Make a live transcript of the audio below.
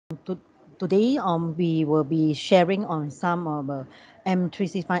to, today we will be sharing on some of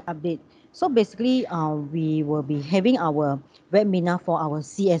M365 update. So basically, we will be having our webinar for our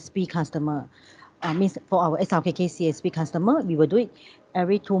CSP customer. Means for our SRKK CSP customer, we will do it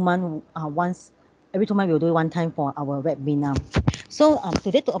every 2 months. Once every 2 months, we will do it one time for our webinar. So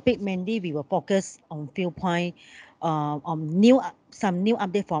today topic mainly we will focus on few point, on some new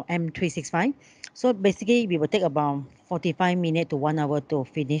update from M365. So basically, we will take about 45 minutes to 1 hour to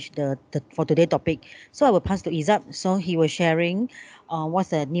finish the for today topic. So I will pass to Izab. So he was sharing what's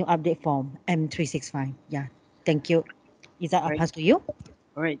the new update from M365. Yeah, thank you. Izab, I'll Right. pass to you.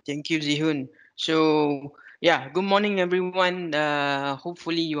 All right. Thank you, Zihun. So, yeah, good morning, everyone.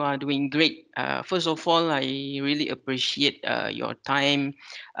 Hopefully, you are doing great. First of all, I really appreciate your time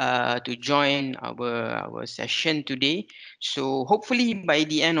to join our session today. So, hopefully, by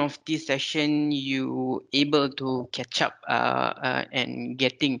the end of this session, you able to catch up and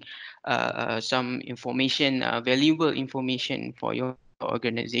getting some information, valuable information for your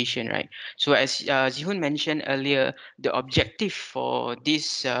organization, right? So, as Zihun mentioned earlier, the objective for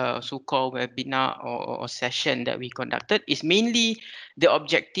this so-called webinar or session that we conducted is mainly the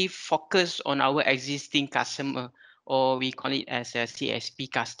objective focus on our existing customer, or we call it as a CSP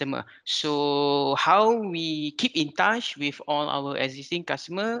customer. So how we keep in touch with all our existing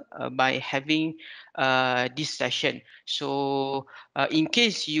customer by having this session. So in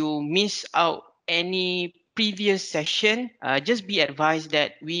case you miss out any previous session, just be advised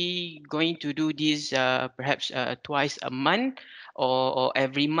that we going to do this perhaps twice a month, or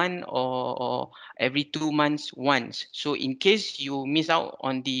every month, or every 2 months once. So in case you miss out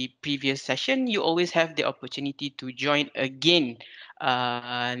on the previous session, you always have the opportunity to join again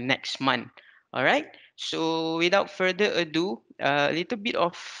next month. All right. So without further ado, a little bit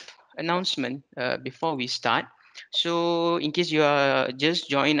of announcement before we start. So in case you are just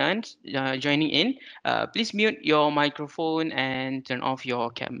joining in, please mute your microphone and turn off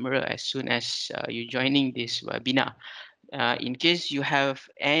your camera as soon as you're joining this webinar. In case you have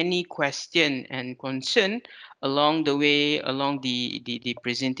any question and concern along the way, along the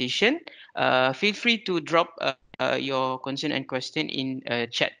presentation, feel free to drop your concern and question in a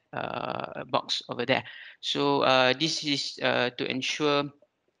chat box over there. So this is to ensure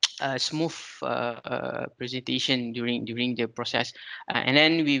smooth presentation during the process, and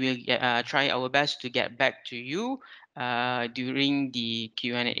then we will try our best to get back to you during the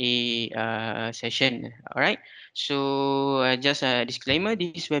Q&A session. All right. So just a disclaimer: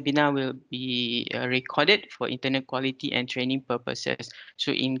 this webinar will be recorded for internet quality and training purposes.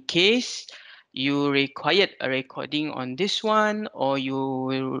 So in case you required a recording on this one, or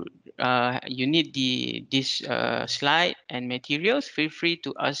you need this slide and materials, feel free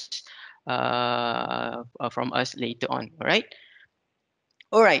to ask from us later on. All right.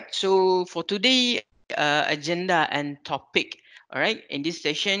 All right. So for today, agenda and topic. All right. In this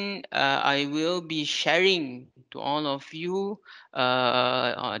session, I will be sharing to all of you.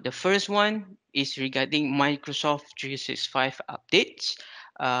 The first one is regarding Microsoft 365 updates,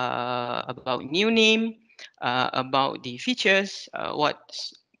 about new name, about the features, what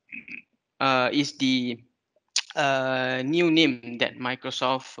is the new name that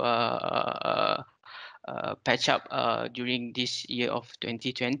Microsoft patch up during this year of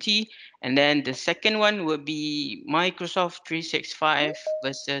 2020. And then the second one will be Microsoft 365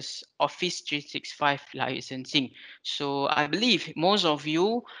 versus Office 365 licensing. So I believe most of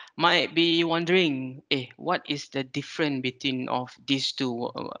you might be wondering, what is the difference between of these two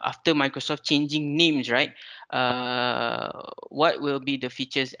after Microsoft changing names, right? What will be the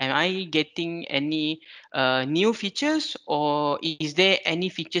features? Am I getting any new features, or is there any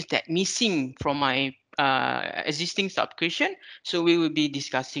features that missing from my existing subscription? So we will be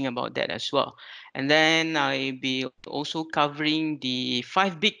discussing about that as well. And then I'll be also covering the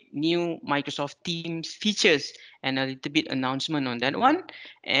 5 big new Microsoft Teams features and a little bit announcement on that one.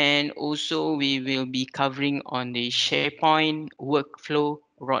 And also we will be covering on the SharePoint workflow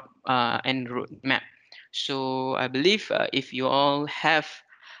and roadmap. So I believe if you all have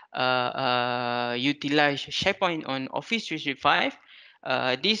utilize SharePoint on Office 365,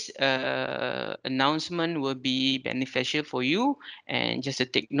 this announcement will be beneficial for you, and just to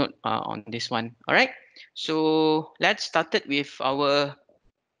take note on this one. All right. So let's start it with our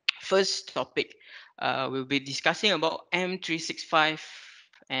first topic. We'll be discussing about M365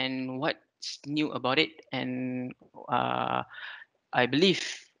 and what's new about it. And I believe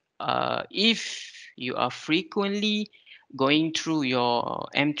if you are frequently going through your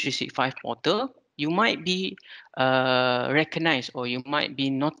M365 portal, you might be recognized, or you might be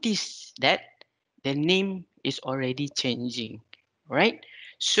noticed that the name is already changing, right?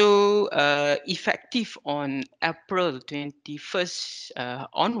 Effective on April 21st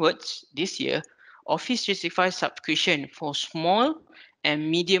onwards this year, Office 365 subscription for small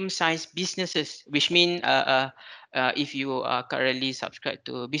and medium-sized businesses, which mean if you are currently subscribed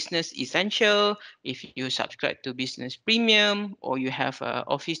to Business Essential, if you subscribe to Business Premium, or you have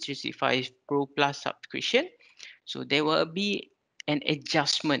Office 365 Pro Plus subscription, so there will be an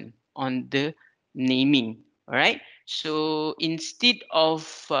adjustment on the naming. All right. So instead of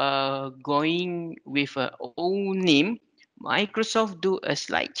going with an old name, Microsoft do a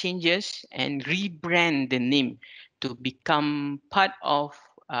slight changes and rebrand the name to become part of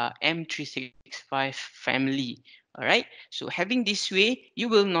M365 family. All right. So having this way, you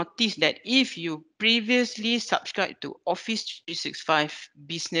will notice that if you previously subscribed to Office 365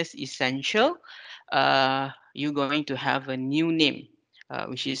 Business Essential, you're going to have a new name,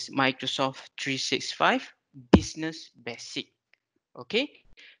 which is Microsoft 365 Business Basic. Okay,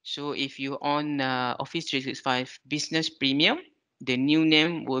 so if you on Office 365 Business Premium, the new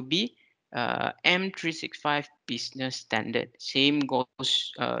name will be M365 Business Standard. Same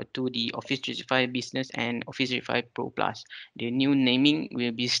goes to the Office 365 Business and Office 365 Pro Plus. The new naming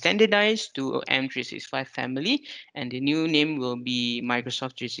will be standardized to M365 family, and the new name will be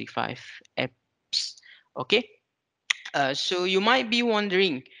Microsoft 365 apps. Okay, so you might be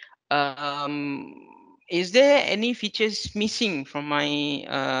wondering, is there any features missing from my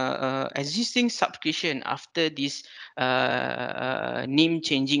existing subscription after this name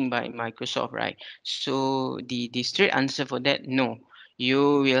changing by Microsoft, right? So the straight answer for that, no.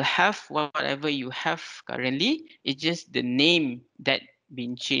 You will have whatever you have currently. It's just the name that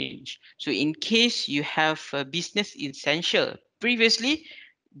been changed. So in case you have a business essential previously,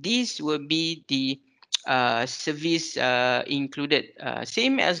 this will be the service included,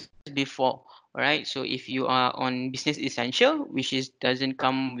 same as before. All right, so if you are on business essential, which is doesn't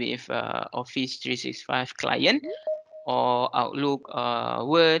come with Office 365 client or Outlook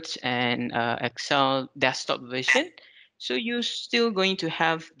Words and Excel desktop version, so you're still going to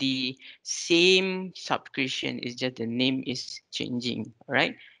have the same subscription. It's just the name is changing. All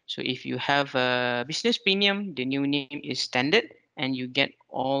right, so if you have a business premium, the new name is standard, and you get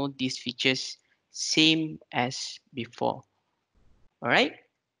all these features same as before. All right.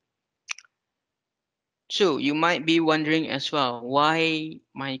 So you might be wondering as well, why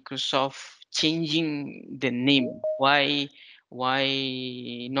Microsoft changing the name? Why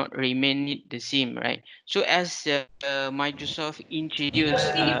not remain it the same, right? So as Microsoft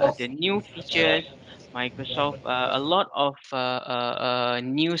introduced the new features, Microsoft a lot of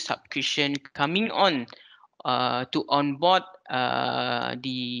new subscription coming on to onboard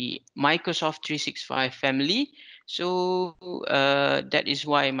the Microsoft 365 family. So that is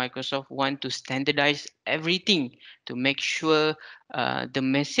why Microsoft want to standardize everything to make sure the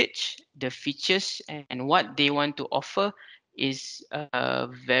message, the features, and what they want to offer is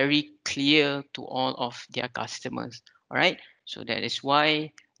very clear to all of their customers. All right. So that is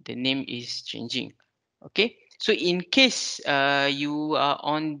why the name is changing. Okay. So in case you are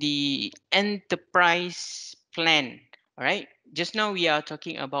on the enterprise plan, all right. Just now we are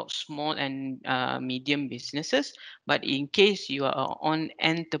talking about small and medium businesses, but in case you are on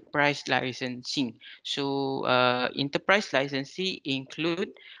enterprise licensing, so enterprise licensing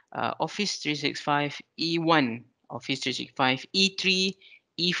include Office 365 E1, Office 365 E3,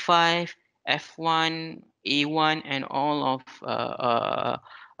 E5, F1, A1, and all of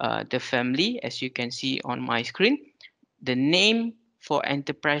the family, as you can see on my screen. The name for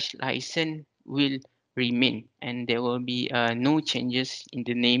enterprise license will remain, and there will be no changes in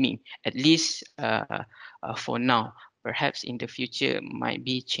the naming, at least for now. Perhaps in the future might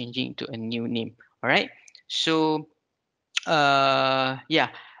be changing to a new name. All right. So yeah,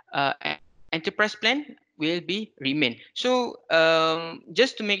 enterprise plan will be remain. So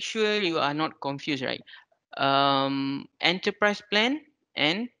just to make sure you are not confused, right? Enterprise plan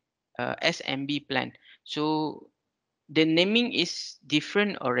and SMB plan. So the naming is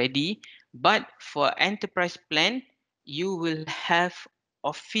different already, but for enterprise plan, you will have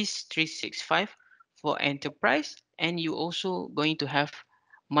Office 365 for enterprise, and you also going to have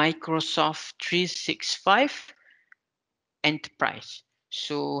Microsoft 365 enterprise.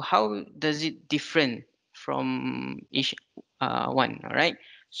 So how does it different from each one? All right.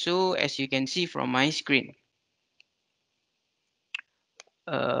 So as you can see from my screen,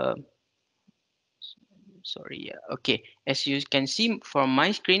 uh, sorry, okay, as you can see from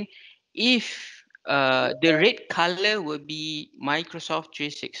my screen, if the red color will be Microsoft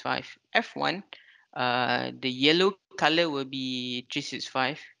 365 F1, the yellow color will be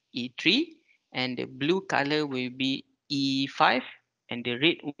 365 E3, and the blue color will be E5, and the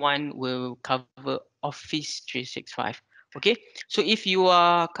red one will cover Office 365. Okay, so if you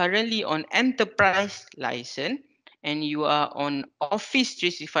are currently on enterprise license and you are on Office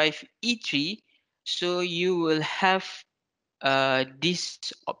 365 E3, so you will have this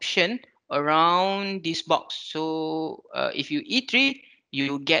option around this box. So if you E3,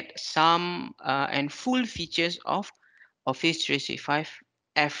 you get some and full features of Office 365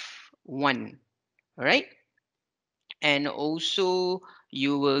 F1. All right, and also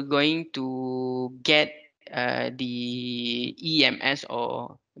you will going to get the EMS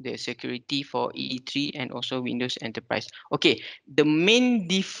or the security for E3 and also Windows Enterprise. Okay, the main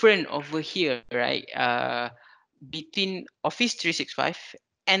difference over here, right, between Office 365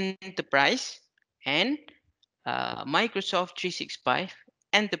 Enterprise and Microsoft 365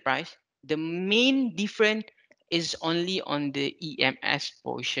 Enterprise, the main difference is only on the EMS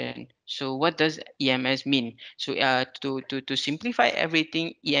portion. So what does EMS mean? So to simplify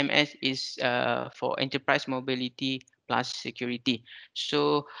everything, EMS is for enterprise mobility plus security.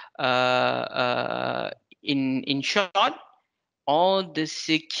 So in short, all the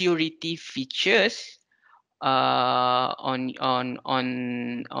security features on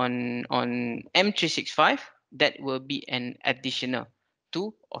M365 that will be an additional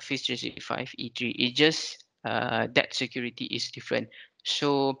to Office 365 E3. It just that security is different.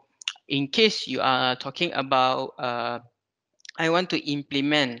 So in case you are talking about I want to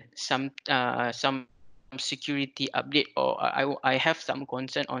implement some security update, or I have some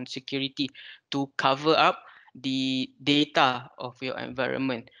concern on security to cover up the data of your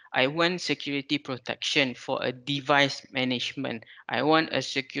environment. I want security protection for a device management. I want a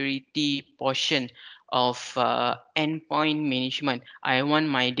security portion of endpoint management. I want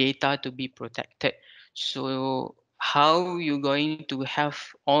my data to be protected. So how you going to have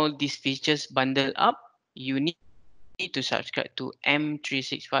all these features bundled up? You need to subscribe to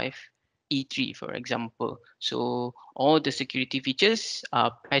M365 E3, for example. So all the security features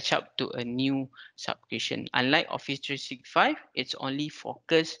are patched up to a new subscription. Unlike Office 365, it's only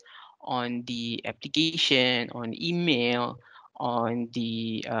focused on the application, on email, on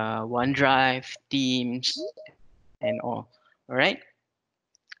the OneDrive, Teams, and all. All right.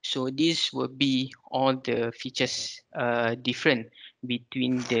 So this will be all the features different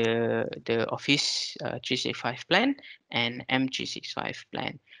between the Office 365 plan and M365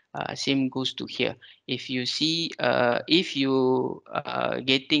 plan. Same goes to here. If you see, if you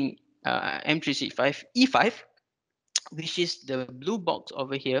getting M365 E5, which is the blue box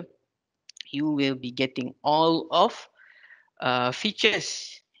over here, you will be getting all of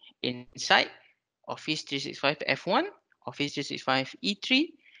features inside Office 365 F1, Office 365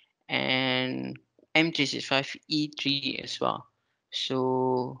 E3, and M365 E3 as well.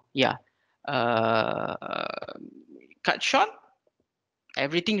 So yeah, uh, cut short,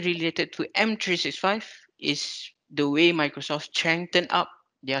 everything related to M365 is the way Microsoft strengthen up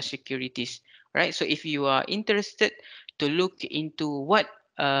their securities, right? So if you are interested to look into what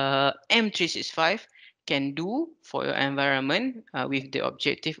M365 can do for your environment with the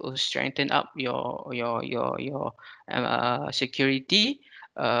objective of strengthen up your security,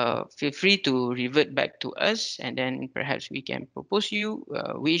 feel free to revert back to us, and then perhaps we can propose you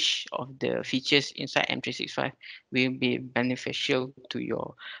which of the features inside M365 will be beneficial to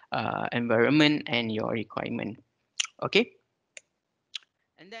your environment and your requirement. Okay,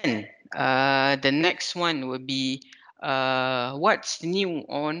 and then the next one will be what's new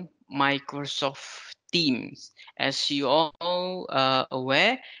on Microsoft Teams. As you all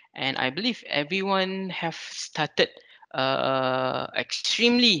aware, and I believe everyone have started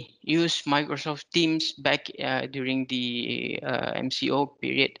extremely use Microsoft Teams back during the MCO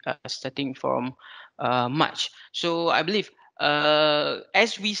period, starting from March. So I believe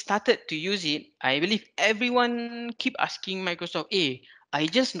as we started to use it, I believe everyone keep asking Microsoft, "Hey, I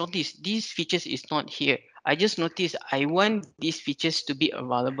just noticed these features is not here. I just noticed I want these features to be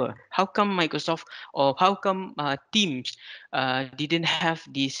available. How come Microsoft or how come Teams didn't have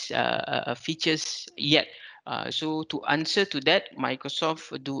these features yet?" So to answer to that,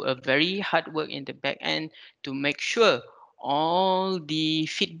 Microsoft do a very hard work in the back end to make sure all the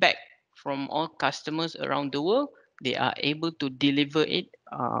feedback from all customers around the world, they are able to deliver it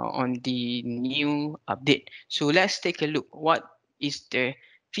on the new update. So let's take a look. What is the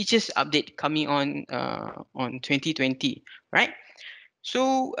features update coming on 2020, right?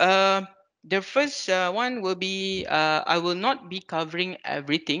 So the first one will be I will not be covering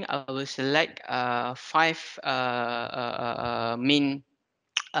everything. I will select five main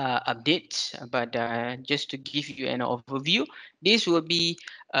updates, but just to give you an overview, this will be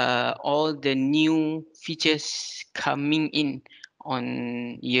all the new features coming in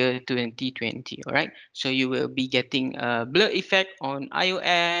on year 2020. All right, so you will be getting a blur effect on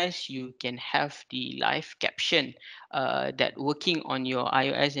iOS. You can have the live caption that working on your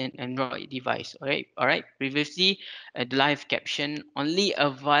iOS and Android device. All right, previously the live caption only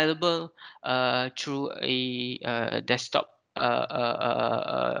available through a desktop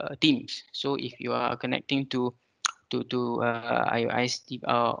Teams. So if you are connecting to iOS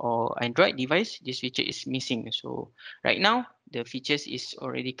or Android device, this feature is missing. So right now, the features is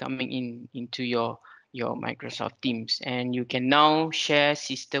already coming into your Microsoft Teams, and you can now share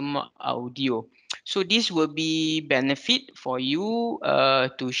system audio. So this will be benefit for you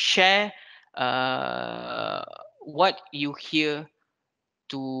to share uh, what you hear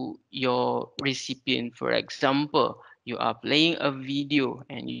to your recipient. For example, you are playing a video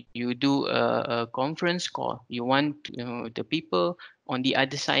and you do a conference call. You want the people on the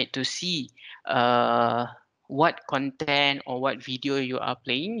other side to see uh, what content or what video you are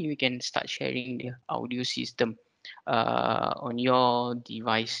playing. You can start sharing the audio system on your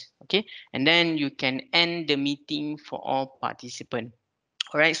device. Okay, and then you can end the meeting for all participants.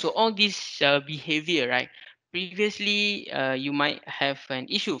 All right, so all this behavior, right? Previously, you might have an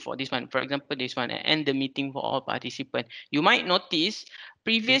issue for this one. For example, this one, end the meeting for all participants. You might notice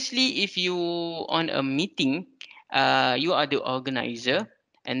previously, if you on a meeting, you are the organizer,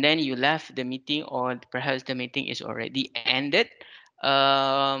 and then you left the meeting, or perhaps the meeting is already ended.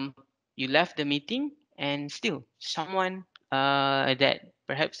 Um, you left the meeting, and still someone that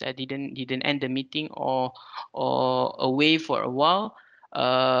perhaps didn't end the meeting, or away for a while,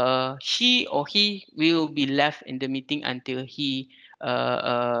 she or he will be left in the meeting until he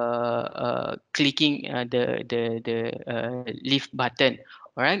clicking the leave button.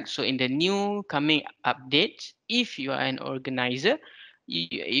 All right. So in the new coming updates, if you are an organizer,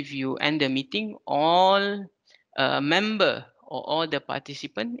 if you end the meeting, all member or all the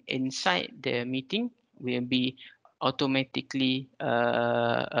participant inside the meeting will be automatically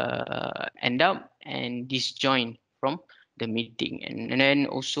end up and disjoin from the meeting. And then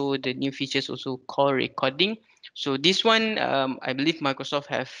also the new features also call recording. So this one, I believe Microsoft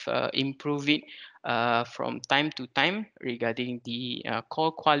have improved it from time to time regarding the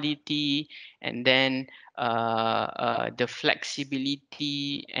call quality, and then the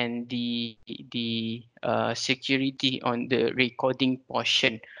flexibility and the security on the recording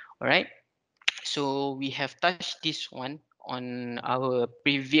portion. All right, so we have touched this one on our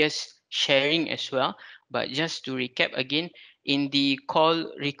previous sharing as well. But just to recap again, in the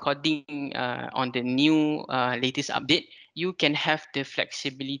call recording on the new latest update, you can have the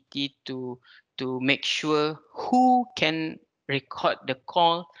flexibility to make sure who can record the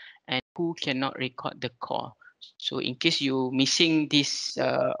call and who cannot record the call. So in case you missing this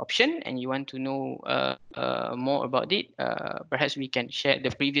option and you want to know more about it, perhaps we can share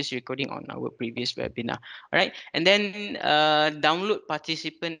the previous recording on our previous webinar. All right, and then download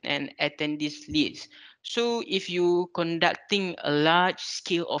participant and attendees lists. So if you conducting a large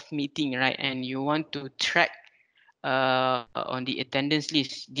scale of meeting, right, and you want to track on the attendance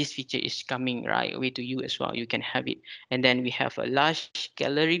list, this feature is coming right away to you as well. You can have it. And then we have a large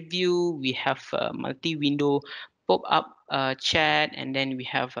gallery view, we have a multi-window pop-up chat, and then we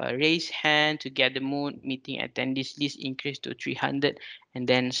have a raise hand, together mode, meeting attendance list increased to 300, and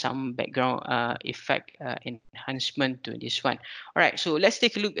then some background effect enhancement to this one. All right, so let's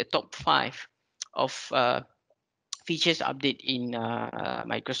take a look at top 5 of features update in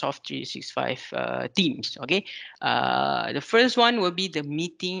Microsoft 365 Teams. Okay, the first one will be the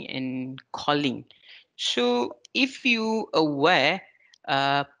meeting and calling. So if you aware,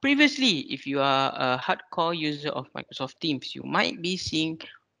 previously, if you are a hardcore user of Microsoft Teams, you might be seeing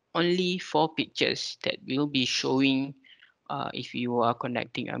only 4 pictures that will be showing if you are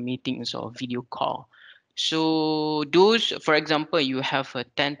conducting a meetings or video call. So those, for example, you have a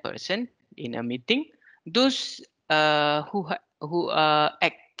 10 person in a meeting. Those who are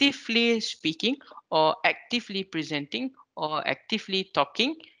actively speaking or actively presenting or actively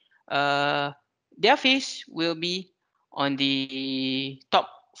talking, uh, their face will be on the top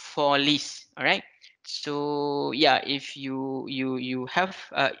 4 list. All right. So yeah, if you have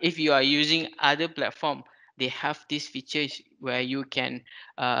if you are using other platform, they have these features where you can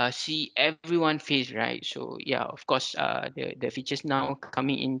see everyone face, right? So yeah, of course, the features now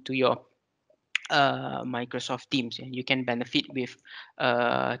coming into your Microsoft Teams, and you can benefit with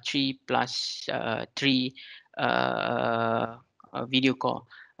 3+3 video call.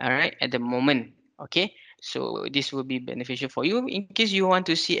 All right, at the moment. Okay, so this will be beneficial for you in case you want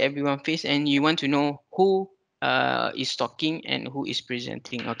to see everyone face and you want to know who is talking and who is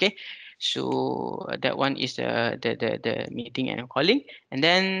presenting. Okay, So that one is the meeting and calling. And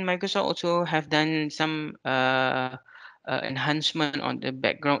then Microsoft also have done some enhancement on the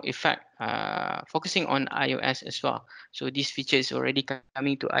background effect, focusing on iOS as well. So this feature is already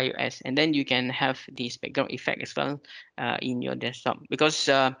coming to iOS, and then you can have this background effect as well in your desktop. Because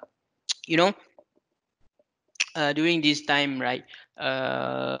you know during this time, right,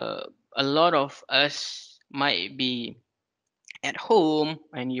 a lot of us might be at home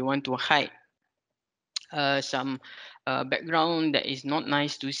and you want to hide some background that is not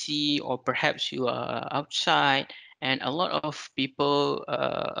nice to see, or perhaps you are outside and a lot of people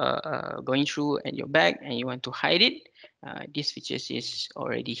going through at your back and you want to hide it. This features is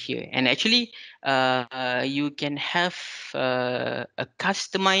already here, and actually you can have a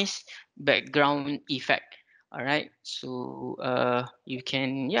customized background effect. All right, so you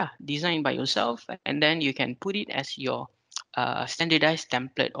can, yeah, design by yourself, and then you can put it as your standardized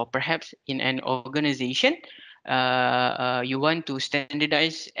template, or perhaps in an organization you want to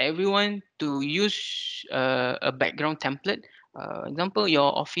standardize everyone to use a background template, example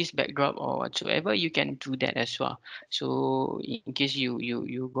your office backdrop or whatsoever, you can do that as well. So in case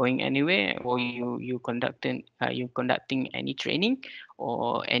you going anywhere, or you conducting any training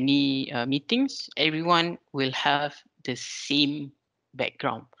or any meetings, everyone will have the same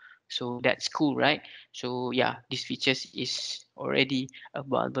background. So that's cool, right? So yeah, these features is already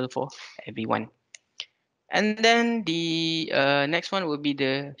available for everyone. And then the next one will be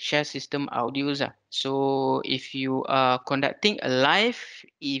the share system audios. So if you are conducting a live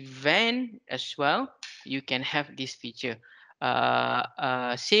event as well, you can have this feature.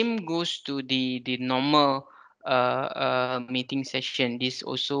 Same goes to the normal meeting session. This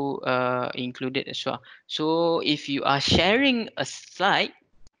also included as well. So if you are sharing a slide,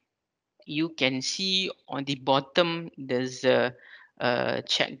 you can see on the bottom there's a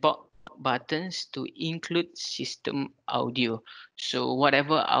checkbox buttons to include system audio. So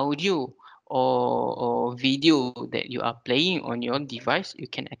whatever audio or video that you are playing on your device, you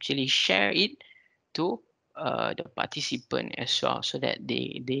can actually share it to the participant as well, so that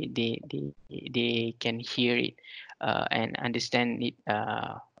they can hear it and understand it,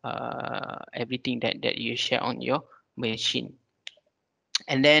 everything that you share on your machine.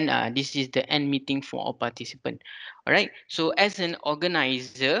 And then this is the end meeting for all participant. All right, so as an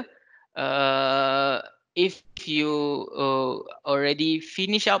organizer, if you already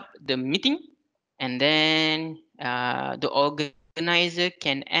finish up the meeting, and then the organizer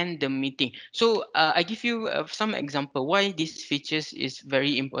can end the meeting. So I give you some example why these features is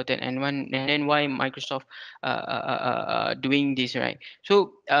very important, and then why Microsoft doing this, right?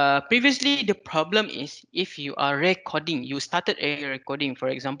 So previously the problem is, if you are recording, you started a recording. For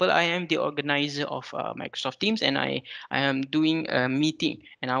example, I am the organizer of Microsoft Teams, and I am doing a meeting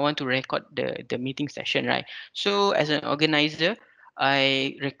and I want to record the meeting session, right? So as an organizer,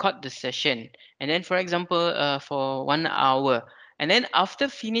 I record the session, and then for example for 1 hour, and then after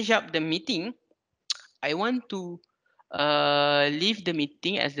finish up the meeting, I want to leave the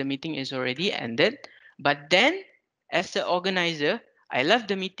meeting as the meeting is already ended. But then, as the organizer, I left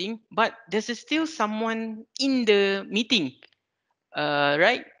the meeting, but there's still someone in the meeting,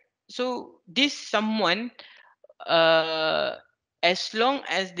 right? So this someone, uh, as long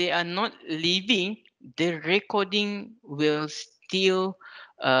as they are not leaving, the recording will still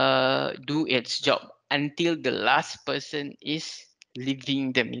do its job until the last person is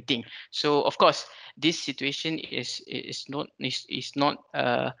leaving the meeting. So of course, this situation is not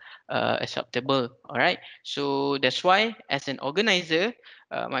acceptable. All right. So that's why, as an organizer,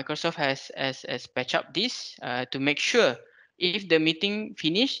 Microsoft has patched up this to make sure if the meeting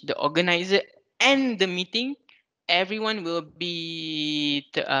finish, the organizer end the meeting, everyone will be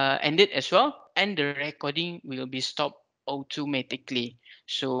ended as well, and the recording will be stopped automatically.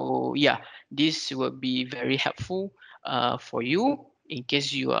 So yeah, this will be very helpful for you in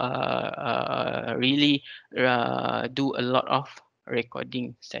case you really do a lot of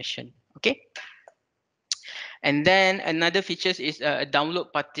recording session. Okay. And then another features is a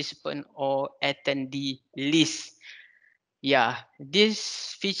download participant or attendee list. Yeah,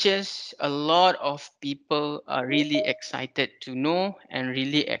 this features a lot of people are really excited to know and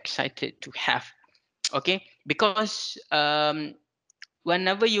really excited to have. Okay, because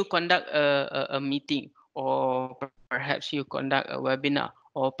whenever you conduct a meeting, or perhaps you conduct a webinar,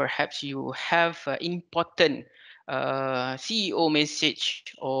 or perhaps you have important CEO message,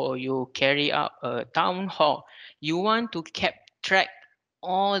 or you carry out a town hall, you want to keep track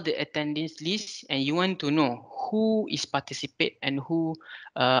all the attendance list, and you want to know who is participate and who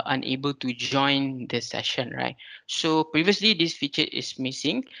unable to join the session, right? So previously this feature is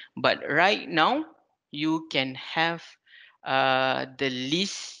missing, but right now you can have the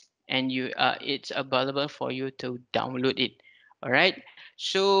list, and you it's available for you to download it. All right.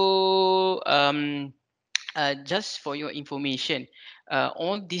 So just for your information,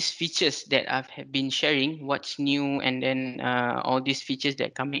 all these features that have been sharing, what's new, and then all these features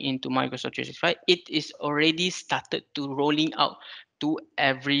that coming into Microsoft 365, it is already started to rolling out to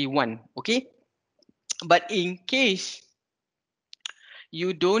everyone. Okay, but in case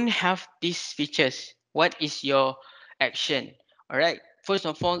you don't have these features, what is your action? All right. First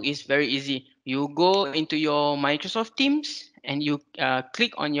of all, it's very easy. You go into your Microsoft Teams and you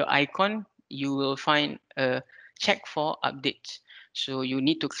click on your icon. You will find a check for updates. So you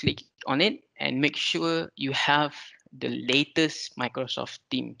need to click on it and make sure you have the latest Microsoft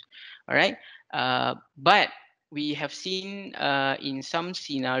Teams. All right. But we have seen in some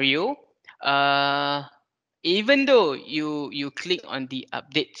scenario, uh, even though you click on the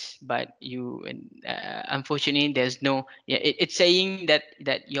updates, but you unfortunately there's no, yeah, it's saying that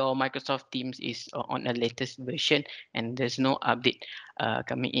your Microsoft Teams is on a latest version and there's no update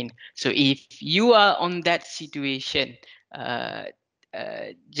coming in. So if you are on that situation, uh,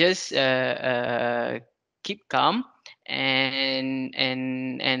 just keep calm, and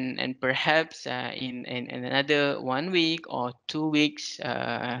perhaps in another 1 week or 2 weeks,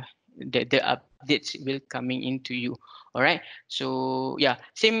 the updates will coming into you. All right. So yeah,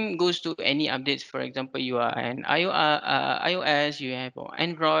 same goes to any updates. For example, you are an iOS, you have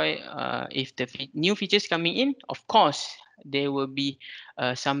Android. If the new features coming in, of course there will be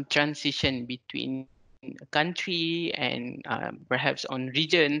some transition between country and perhaps on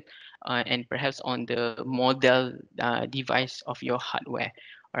region, and perhaps on the model device of your hardware.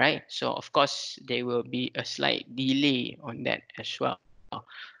 All right. So of course there will be a slight delay on that as well.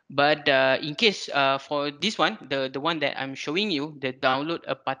 But in case for this one, the one that I'm showing you, the download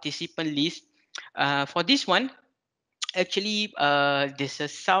a participant list, for this one, actually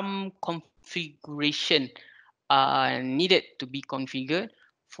there's some configuration needed to be configured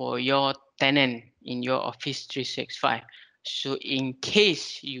for your tenant in your Office 365. So in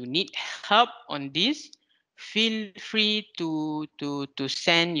case you need help on this, feel free to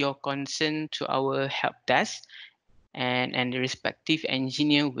send your concern to our help desk, and the respective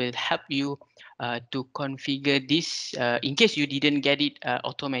engineer will help you to configure this, in case you didn't get it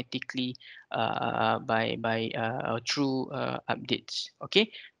automatically by through updates.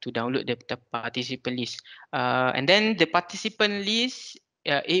 Okay, to download the participant list, and then the participant list,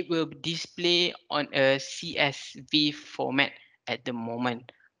 it will display on a CSV format at the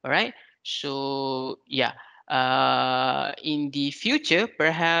moment. All right. So yeah, in the future,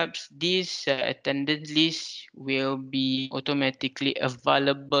 perhaps this attendance list will be automatically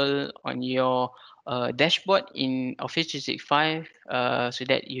available on your dashboard in Office 365, so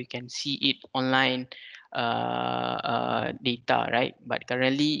that you can see it online data, right? But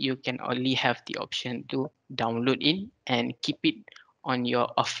currently, you can only have the option to download it and keep it on your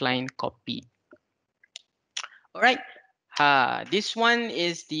offline copy. All right. This one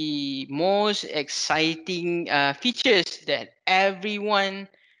is the most exciting features that everyone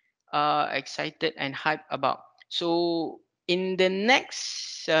excited and hyped about. So in the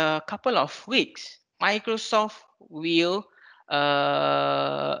next couple of weeks, Microsoft will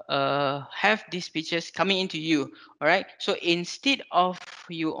have these features coming into you. All right. So instead of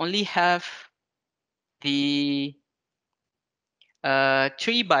you only have the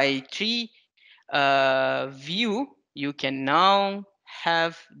 3 by 3 view, you can now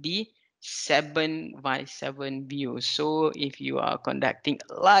have the 7 by 7 view. So if you are conducting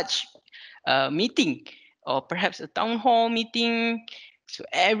a large meeting, or perhaps a town hall meeting, so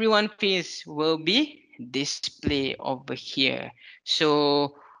everyone face will be display over here.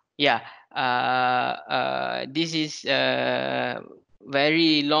 So yeah, this is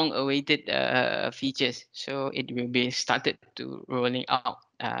very long awaited features, so it will be started to rolling out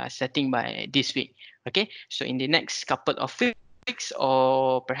starting by this week. Okay, so in the next couple of weeks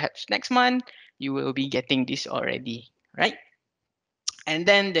or perhaps next month, you will be getting this already, right? And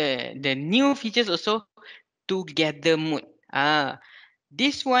then the new features also, together mode.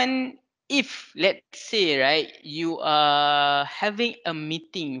 This one, if let's say, right, you are having a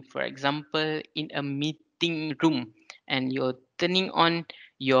meeting, for example, in a meeting room, and you're turning on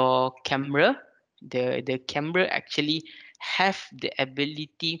your camera, the camera actually have the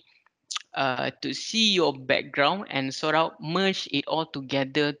ability to see your background and sort of merge it all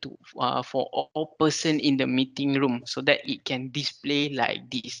together to for all person in the meeting room, so that it can display like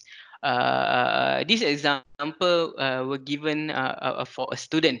this. This example were given for a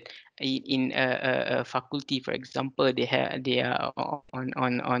student in a faculty. For example, they are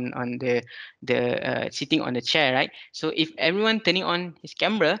on the sitting on the chair, right? So if everyone turning on his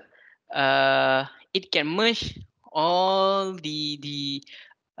camera, it can merge all the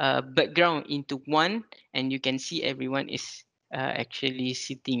background into one, and you can see everyone is actually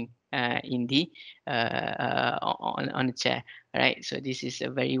sitting in the on the chair, right? So this is a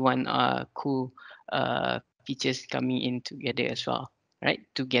very one cool features coming in together as well, right?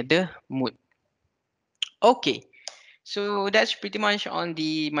 Together mode. Okay, so that's pretty much on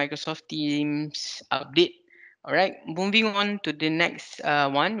the Microsoft Teams update. All right, moving on to the next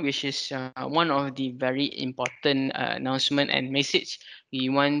one, which is one of the very important announcement and message we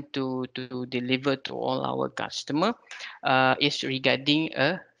want to deliver to all our customer, is regarding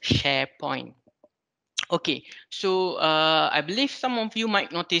a SharePoint. Okay, so I believe some of you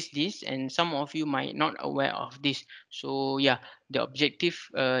might notice this, and some of you might not aware of this. So yeah, the objective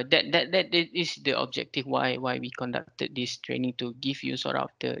that is the objective why we conducted this training, to give you sort of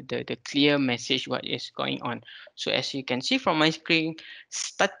the clear message what is going on. So as you can see from my screen,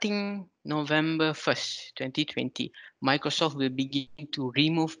 starting November 1st, 2020, Microsoft will begin to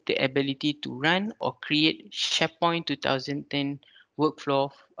remove the ability to run or create SharePoint 2010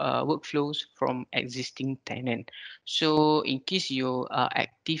 workflows from existing tenant. So in case you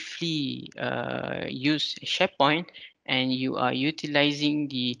actively use SharePoint and you are utilizing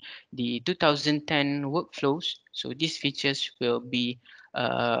the 2010 workflows, so these features will be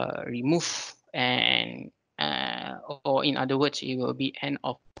removed, and or in other words, it will be end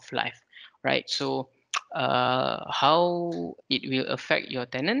of life, right? So how it will affect your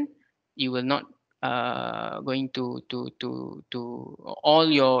tenant, you will not going to all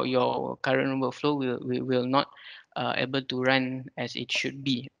your current workflow will not able to run as it should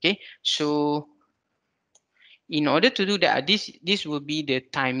be. Okay, so in order to do that, this will be the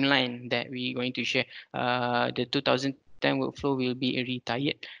timeline that we're going to share. The 2010 workflow will be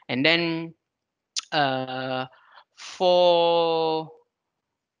retired, and then uh, for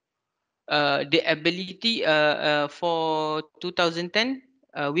the ability for 2010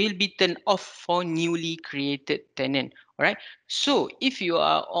 will be turned off for newly created tenant. All right, so if you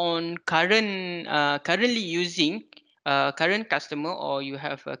are on currently using current customer, or you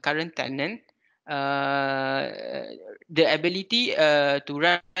have a current tenant, uh, the ability to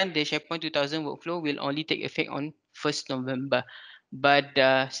run the SharePoint 2000 workflow will only take effect on 1st November. But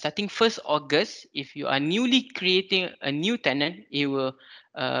starting 1st August, if you are newly creating a new tenant, it will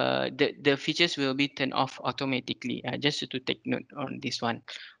the features will be turned off automatically. Just to take note on this one.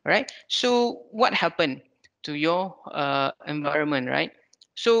 All right. So what happened to your environment, right?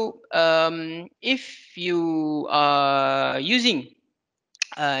 So if you are using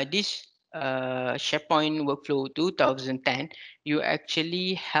this SharePoint Workflow 2010, you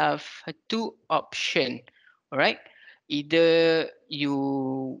actually have two options. All right, either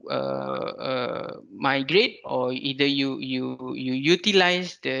you migrate, or either you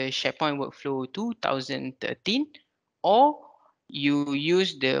utilize the SharePoint Workflow 2013, or you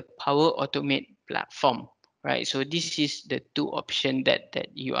use the Power Automate platform. Right, so this is the two options that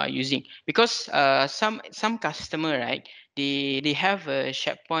you are using, because some customer, right, they have a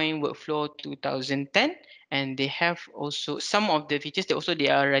SharePoint Workflow 2010, and they have also some of the features that also they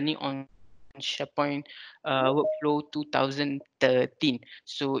are running on SharePoint Workflow 2013.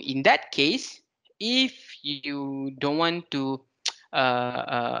 So in that case, if you don't want to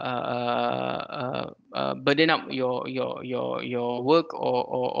burden up your work,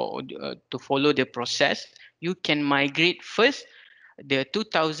 or to follow the process, you can migrate first the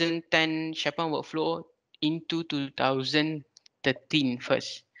 2010 SharePoint workflow into 2013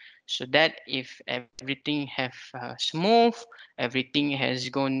 first, so that if everything have smooth, everything has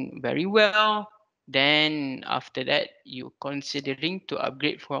gone very well, then after that you considering to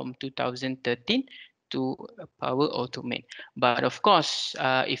upgrade from 2013 to Power Automate. But of course,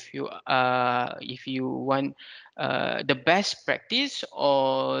 if you want the best practice,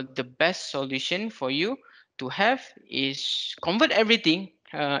 or the best solution for you to have, is convert everything.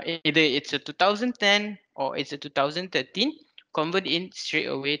 Either it's a 2010 or it's a 2013. Convert in straight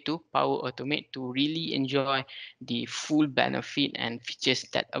away to Power Automate to really enjoy the full benefit and features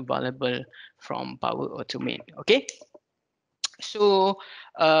that available from Power Automate. Okay, so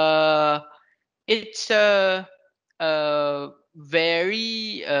uh, it's a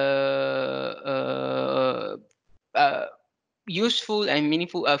very uh, useful and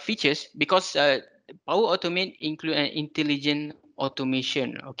meaningful features, because Power Automate include an intelligent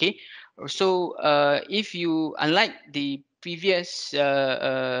automation. Okay, so if you, unlike the previous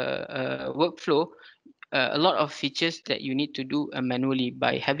workflow, a lot of features that you need to do manually.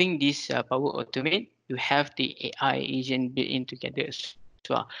 By having this Power Automate, you have the AI agent built in together as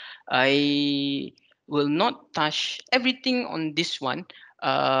well. I will not touch everything on this one,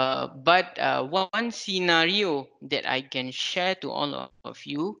 but one scenario that I can share to all of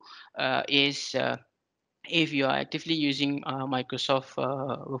you is if you are actively using Microsoft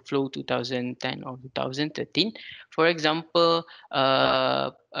Workflow 2010 or 2013, for example,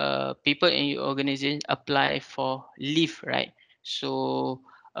 people in your organization apply for leave, right? So,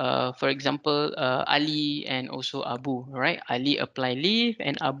 for example, Ali and also Abu, right? Ali apply leave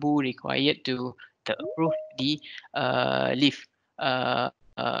and Abu required to approve the leave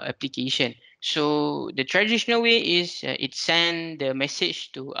application. So the traditional way is it send the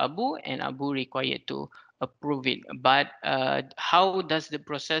message to Abu and Abu required to approve it. But how does the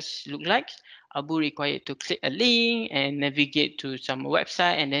process look like? Abu required to click a link and navigate to some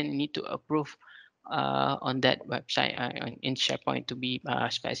website and then need to approve on that website in SharePoint to be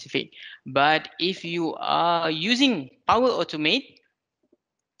specific. But if you are using Power Automate,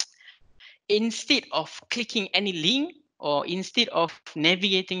 instead of clicking any link or instead of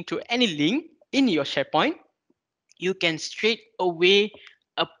navigating to any link in your SharePoint, you can straight away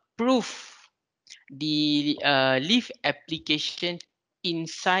approve the leave application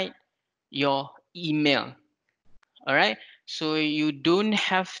inside your email. All right, so you don't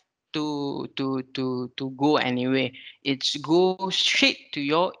have to go anywhere. It's go straight to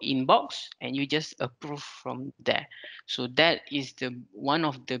your inbox and you just approve from there. So that is the one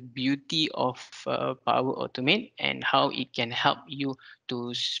of the beauty of Power Automate and how it can help you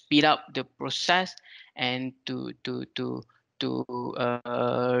to speed up the process and to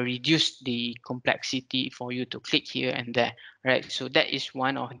reduce the complexity for you to click here and there, right? So that is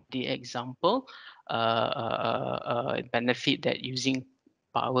one of the example benefit that using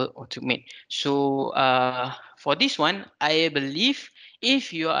Power Automate. So for this one, I believe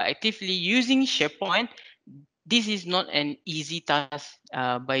if you are actively using SharePoint, this is not an easy task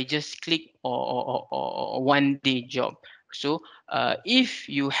by just click or one day job. So if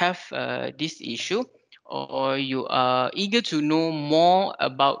you have this issue or you are eager to know more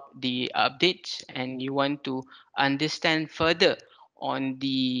about the updates and you want to understand further on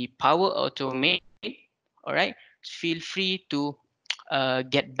the Power Automate, all right, feel free to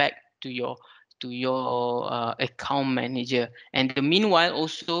get back to your account manager. And the meanwhile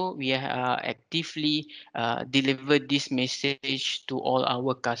also we are actively deliver this message to all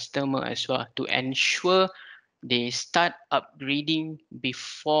our customer as well to ensure they start upgrading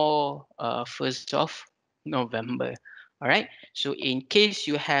before 1st of November. All right. So in case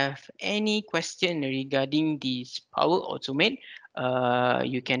you have any question regarding this Power Automate,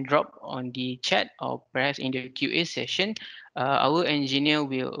 you can drop on the chat or perhaps in the QA session. Our engineer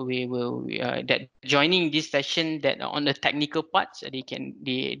will that joining this session that on the technical parts they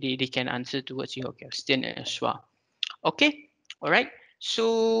can answer towards your question as well. Okay. All right.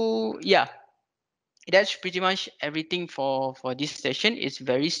 So yeah, that's pretty much everything for this session. It's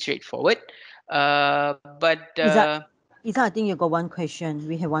very straightforward. But Isa, I think you got one question.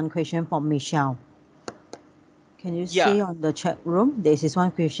 We have one question from Michelle. Can you yeah, see on the chat room? This is one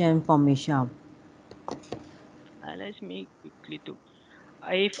question from Michelle. let me quickly do.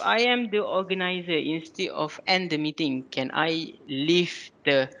 If I am the organizer, instead of end the meeting, can I leave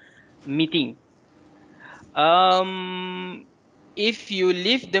the meeting? Um, if you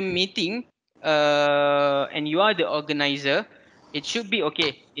leave the meeting, and you are the organizer, it should be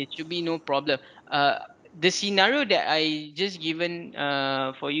okay. It should be no problem. The scenario that I just given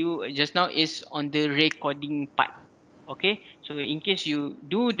for you just now is on the recording part. Okay, so in case you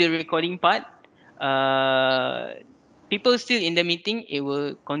do the recording part, uh, people still in the meeting, it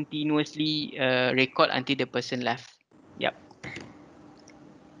will continuously record until the person left. Yep.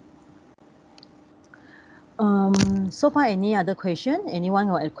 So far, any other question? Anyone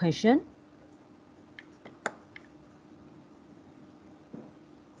got a question?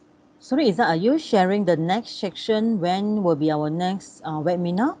 Sorry, Isa, are you sharing the next section? When will be our next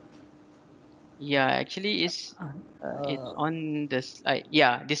webinar? Yeah, actually, it's Uh, on the slide.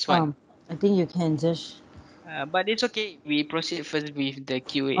 Yeah, this one. um, I think you can just. But it's okay. We proceed first with the Uh,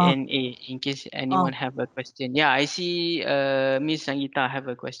 Q&A in case uh, anyone have a question. Yeah, I see. Miss Sangita have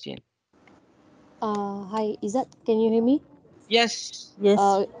a question. Hi, is that can you hear me? Yes, yes.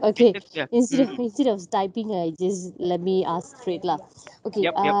 Okay. crystal clear. Instead of Mm-hmm. instead of typing, I just let me ask straight lah. Okay.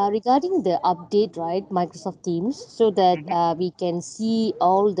 Yep, yep. Regarding the update, right? Microsoft Teams, so that Mm-hmm. we can see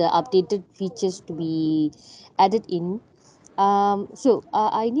all the updated features to be added in.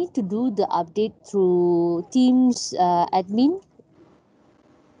 I need to do the update through Teams admin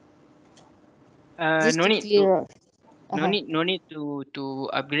just No to need to clear. no Uh-huh. need no need to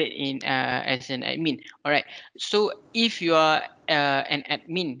upgrade in as an admin. All right, so if you are an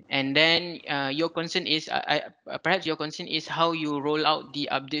admin, and then your concern is perhaps your concern is how you roll out the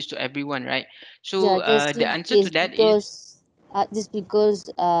updates to everyone, right? Yeah, So just the just answer to just that is because just because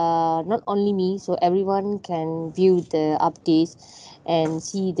not only me, so everyone can view the updates and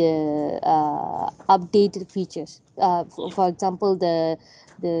see the updated features. For example, the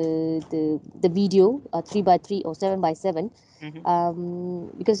video 3 by 3 or 7 by 7, mhm.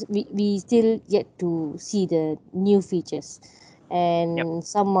 because we still yet to see the new features Yep. and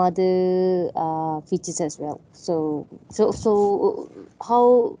some other features as well. So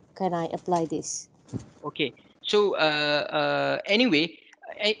how can I apply this? Okay. So anyway,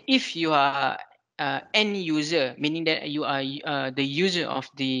 if you are end user, meaning that you are the user of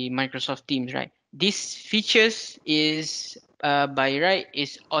the Microsoft Teams, right? These features is by right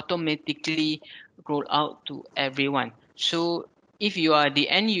is automatically roll out to everyone. So if you are the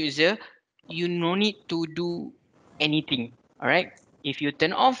end user, you no need to do anything. All right. If you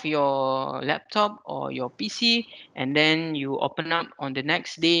turn off your laptop or your PC and then you open up on the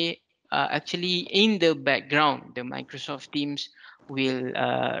next day, actually in the background the Microsoft Teams will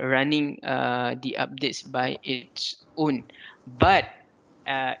running the updates by its own. But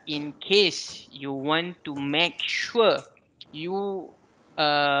in case you want to make sure you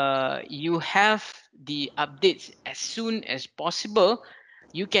you have the updates as soon as possible,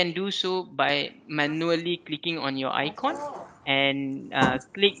 you can do so by manually clicking on your icon and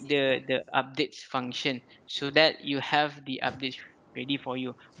click the updates function, so that you have the updates ready for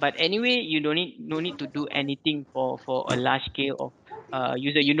you. But anyway, you don't need no need to do anything for a large scale of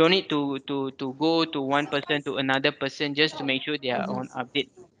user. You don't need to go to one person to another person just to make sure they are on update.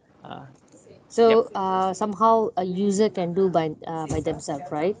 uh, yep. So somehow a user can do by themselves,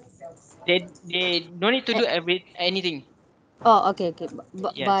 right? They don't need to Eh, do anything. oh, okay, okay.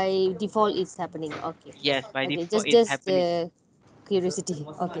 Yes. By default, it's happening. Okay, Yes, by okay. default it's Just happening. curiosity.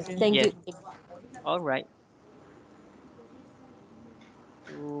 Okay, thank Yes. you. All right.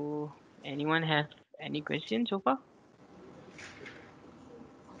 So anyone have any questions so far?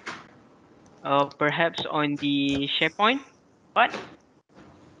 Perhaps on the SharePoint part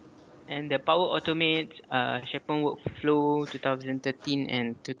and the Power Automate SharePoint Workflow 2013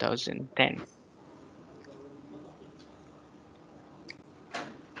 and 2010.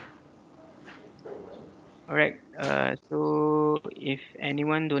 All right. So if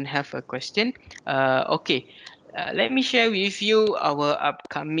anyone don't have a question, okay, let me share with you our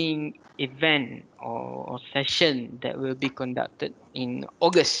upcoming event or session that will be conducted in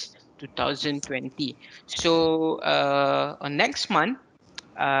August 2020. So on next month,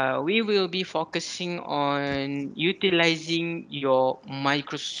 we will be focusing on utilizing your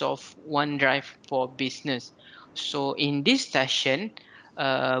Microsoft OneDrive for Business. So in this session,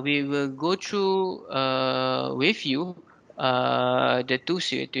 we will go through with you the two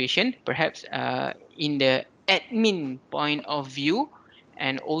situation, perhaps in the admin point of view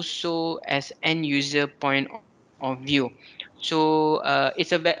and also as end user point of view. So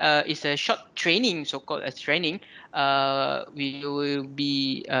it's a short training, so called as training. We will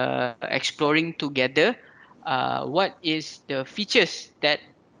be exploring together what is the features that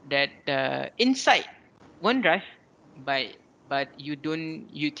inside OneDrive, but you don't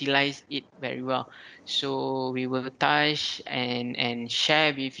utilize it very well. So we will touch and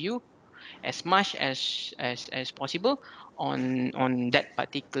share with you as much as possible on that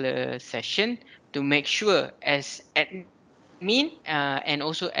particular session, to make sure as admin and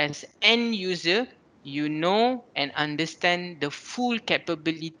also as end user, you know and understand the full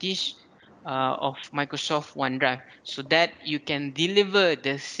capabilities of Microsoft OneDrive, so that you can deliver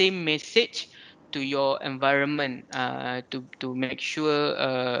the same message to your environment, to make sure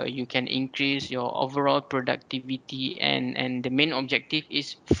you can increase your overall productivity, and the main objective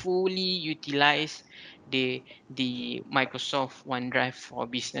is fully utilize the Microsoft OneDrive for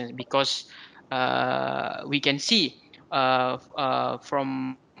Business, because we can see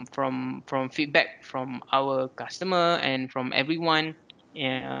from feedback from our customer and from everyone,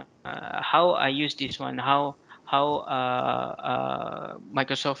 how I use this one, how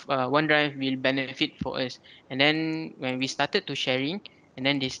Microsoft OneDrive will benefit for us. And then when we started to sharing, and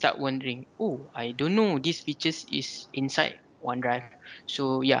then they start wondering, oh, I don't know these features is inside OneDrive.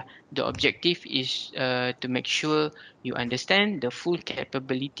 So yeah, the objective is to make sure you understand the full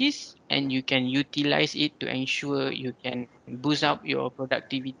capabilities and you can utilize it to ensure you can boost up your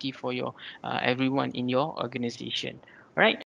productivity for your everyone in your organization. All right.